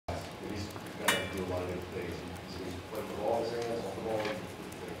running at pace. He's playing the ball in his hands, off the ball.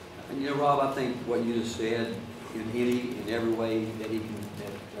 And you know, Rob, I think what you just said, in every way that he can,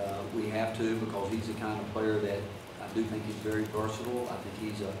 that we have to, because he's the kind of player that I do think he's very versatile. I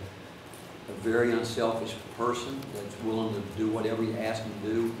think he's a very unselfish person that's willing to do whatever you ask him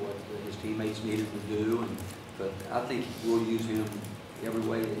to do, what his teammates need him to do. But I think we'll use him every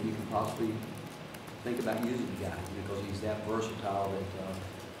way that you can possibly think about using the guy, because he's that versatile that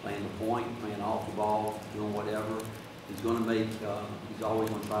playing the point, playing off the ball, doing whatever. He's going to make, he's always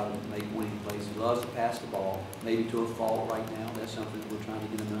going to try to make winning plays. He loves to pass the ball, maybe to a fault right now. That's something that we're trying to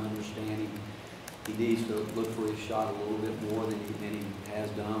get him to understand. He needs to look for his shot a little bit more than he has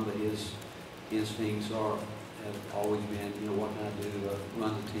done, but his instincts have always been, you know, what can I do to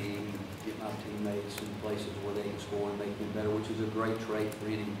run the team, get my teammates in places where they can score and make them better, which is a great trait for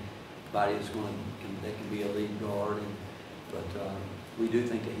anybody that's that can be a lead guard. But we do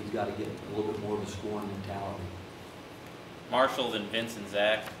think that he's got to get a little bit more of a scoring mentality. Marshall, then Vince and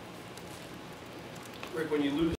Zach. Rick, when you lose